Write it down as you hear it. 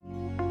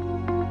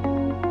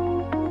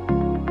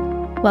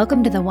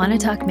Welcome to the Wanna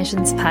Talk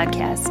Missions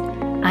podcast.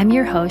 I'm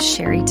your host,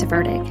 Sherry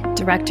Tverdick,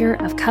 Director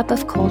of Cup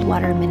of Cold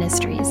Water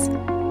Ministries.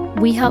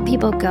 We help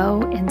people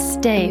go and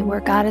stay where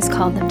God has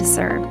called them to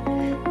serve.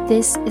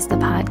 This is the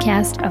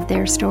podcast of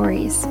their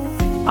stories.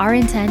 Our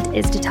intent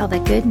is to tell the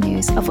good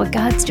news of what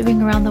God's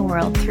doing around the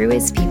world through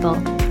His people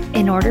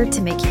in order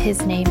to make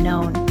His name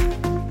known.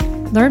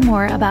 Learn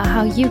more about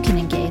how you can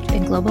engage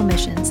in global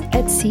missions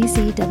at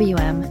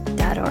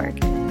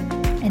ccwm.org.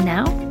 And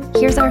now,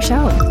 here's our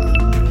show.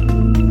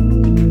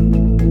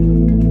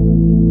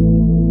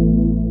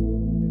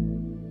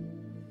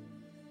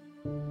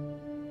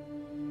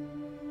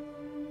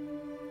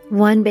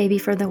 One Baby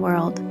for the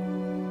World,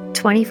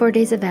 24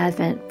 Days of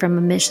Advent from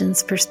a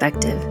Missions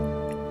Perspective,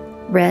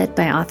 read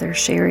by author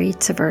Sherry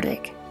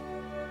Tverdick.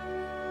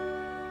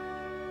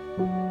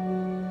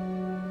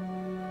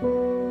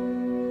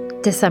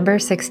 December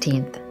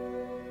 16th.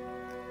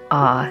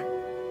 Awe.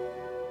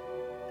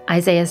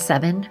 Isaiah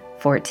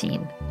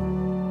 7:14.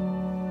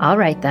 All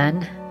right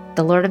then,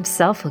 the Lord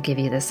Himself will give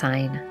you the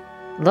sign.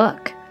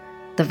 Look,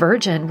 the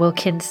virgin will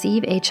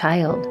conceive a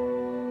child.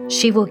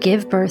 She will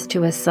give birth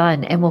to a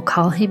son and will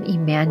call him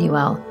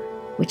Emmanuel,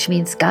 which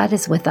means God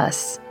is with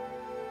us.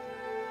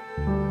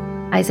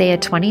 Isaiah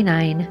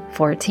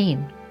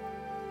 29:14.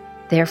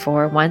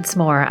 Therefore, once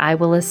more I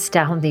will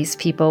astound these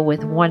people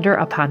with wonder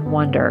upon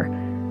wonder.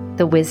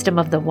 The wisdom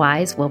of the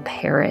wise will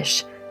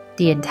perish.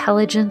 The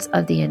intelligence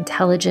of the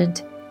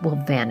intelligent will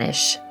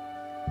vanish.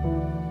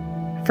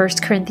 1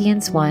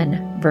 Corinthians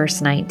 1,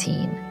 verse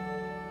 19.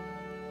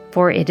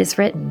 For it is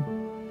written,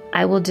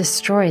 I will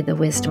destroy the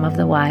wisdom of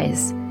the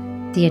wise.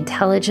 The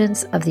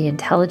intelligence of the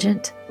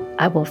intelligent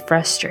I will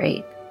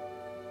frustrate.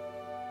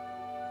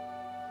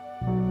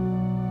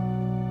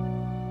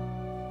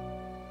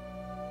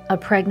 A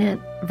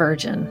pregnant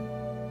virgin.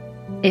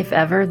 If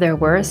ever there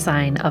were a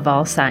sign of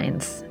all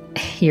signs,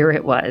 here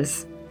it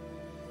was.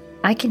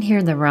 I can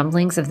hear the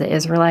rumblings of the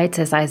Israelites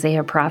as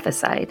Isaiah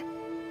prophesied.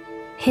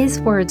 His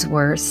words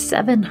were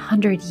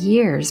 700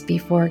 years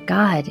before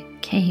God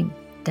came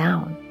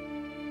down.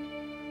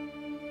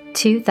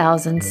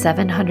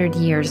 2,700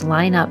 years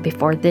line up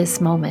before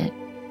this moment,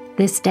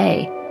 this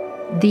day,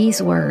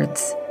 these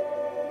words,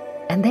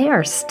 and they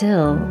are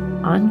still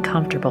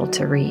uncomfortable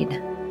to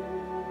read.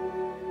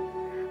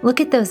 Look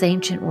at those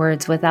ancient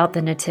words without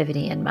the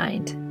nativity in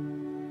mind.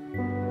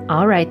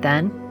 All right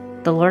then,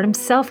 the Lord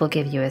Himself will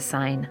give you a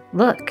sign.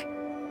 Look,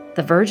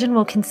 the virgin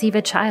will conceive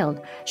a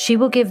child. She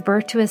will give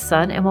birth to a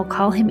son and will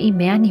call him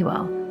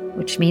Emmanuel,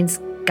 which means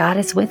God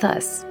is with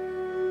us.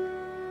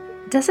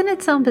 Doesn't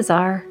it sound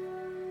bizarre?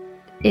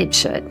 It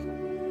should.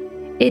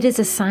 It is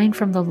a sign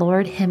from the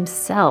Lord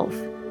Himself.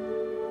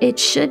 It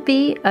should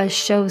be a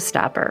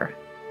showstopper.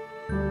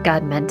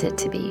 God meant it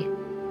to be.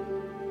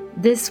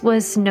 This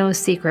was no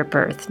secret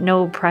birth,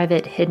 no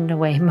private hidden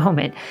away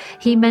moment.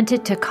 He meant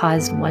it to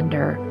cause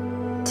wonder,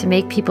 to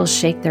make people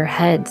shake their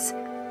heads,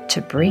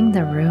 to bring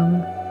the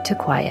room to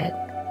quiet.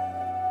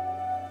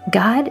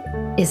 God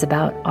is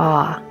about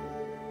awe.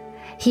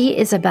 He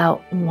is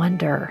about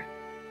wonder.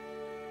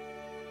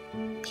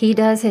 He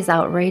does His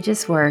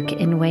outrageous work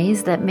in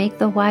ways that make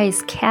the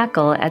wise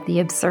cackle at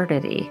the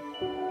absurdity.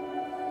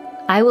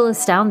 I will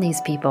astound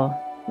these people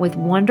with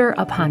wonder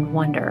upon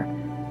wonder.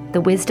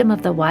 The wisdom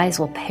of the wise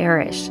will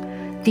perish.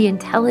 The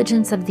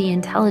intelligence of the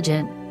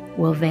intelligent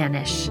will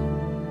vanish.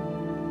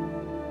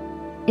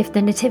 If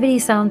the nativity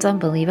sounds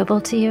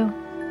unbelievable to you,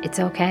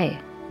 it's okay.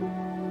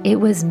 It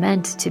was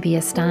meant to be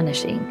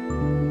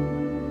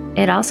astonishing.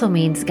 It also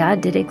means God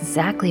did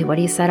exactly what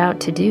He set out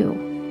to do.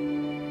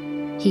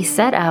 He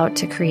set out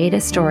to create a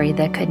story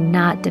that could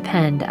not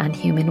depend on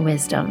human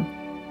wisdom.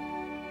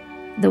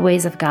 The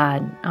ways of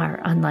God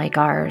are unlike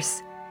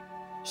ours.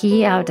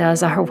 He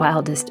outdoes our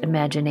wildest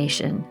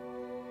imagination.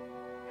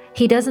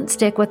 He doesn't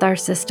stick with our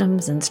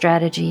systems and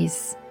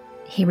strategies.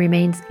 He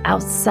remains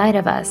outside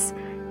of us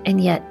and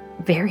yet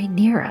very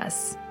near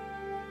us.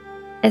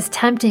 As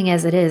tempting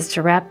as it is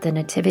to wrap the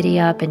nativity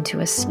up into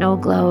a snow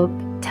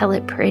globe, tell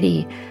it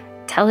pretty,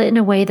 tell it in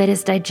a way that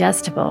is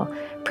digestible,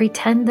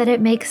 pretend that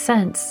it makes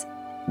sense,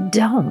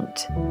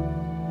 don't.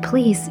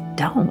 Please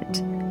don't.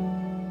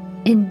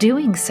 In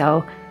doing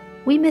so,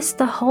 we miss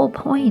the whole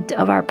point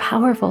of our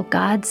powerful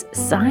God's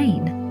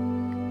sign.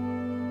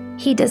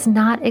 He does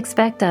not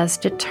expect us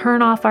to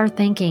turn off our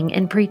thinking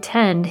and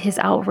pretend His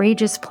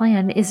outrageous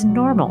plan is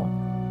normal.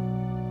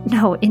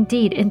 No,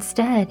 indeed,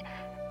 instead,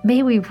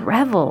 may we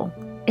revel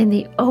in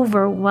the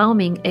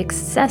overwhelming,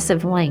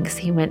 excessive lengths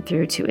He went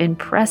through to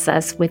impress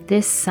us with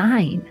this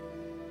sign.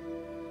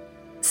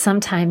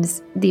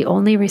 Sometimes the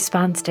only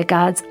response to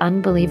God's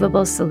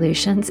unbelievable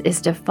solutions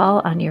is to fall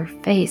on your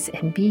face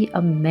and be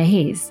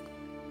amazed.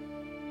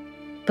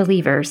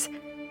 Believers,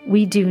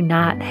 we do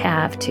not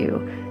have to,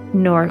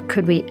 nor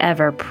could we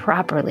ever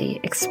properly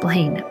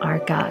explain our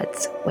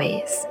God's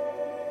ways.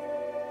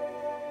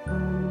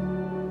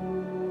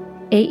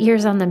 8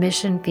 years on the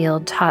mission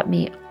field taught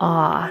me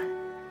awe.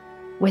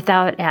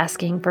 Without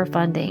asking for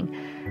funding,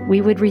 we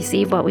would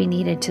receive what we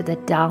needed to the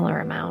dollar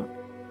amount.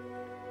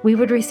 We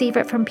would receive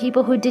it from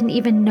people who didn't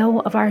even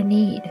know of our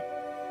need.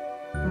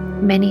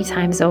 Many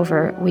times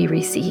over, we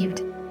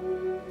received.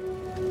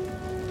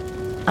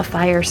 A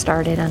fire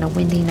started on a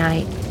windy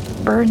night,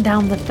 burned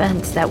down the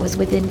fence that was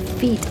within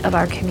feet of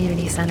our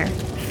community center.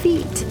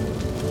 Feet!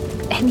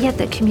 And yet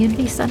the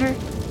community center,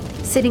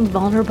 sitting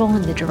vulnerable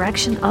in the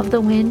direction of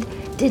the wind,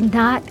 did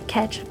not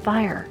catch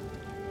fire.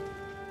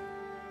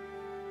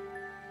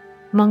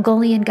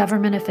 Mongolian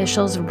government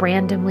officials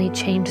randomly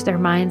changed their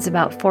minds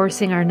about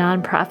forcing our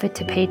nonprofit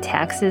to pay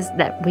taxes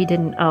that we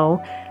didn't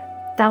owe,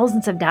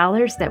 thousands of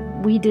dollars that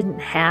we didn't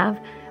have,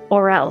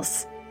 or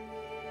else.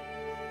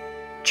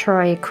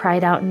 Troy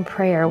cried out in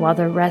prayer while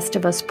the rest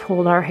of us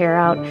pulled our hair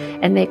out,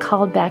 and they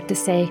called back to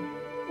say,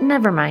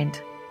 "Never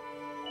mind."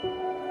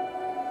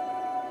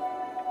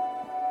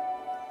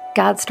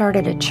 God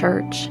started a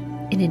church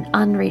in an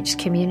unreached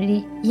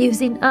community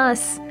using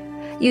us,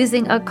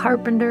 using a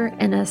carpenter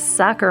and a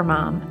soccer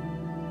mom.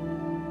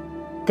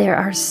 There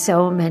are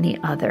so many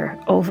other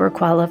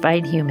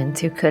overqualified humans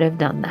who could have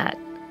done that.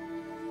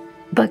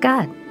 But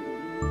God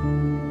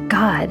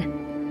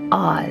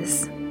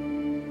awes.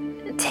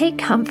 Take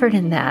comfort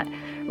in that.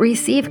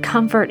 Receive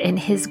comfort in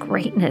His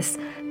greatness,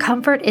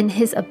 comfort in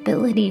His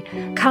ability,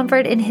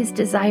 comfort in His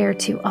desire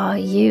to awe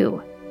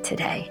you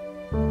today.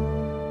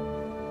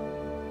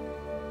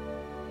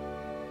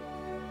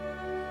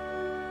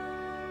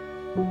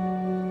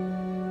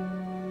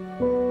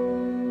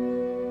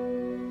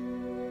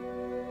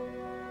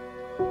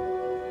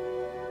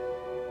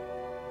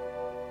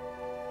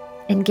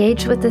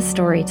 Engage with this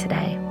story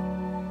today.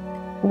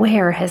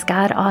 Where has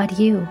God awed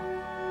you?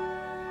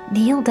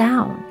 Kneel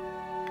down.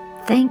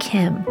 Thank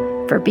Him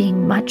for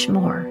being much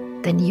more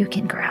than you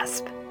can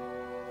grasp.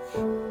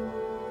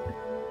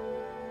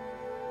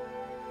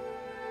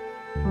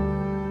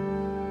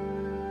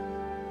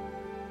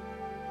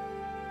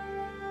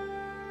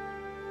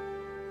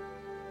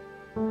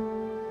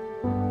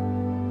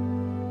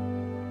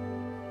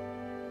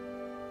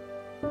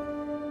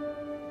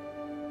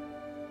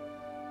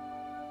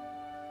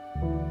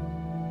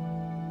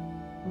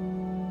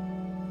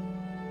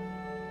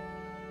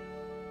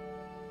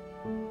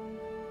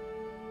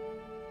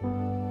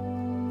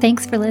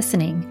 Thanks for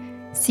listening.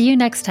 See you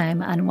next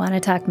time on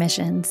Wanna Talk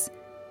Missions.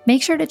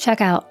 Make sure to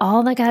check out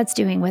all that God's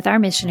doing with our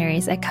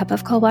missionaries at Cup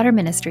of Cold Water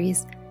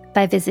Ministries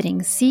by visiting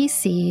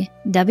ccwm.org.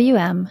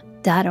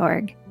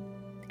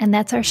 And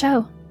that's our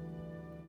show.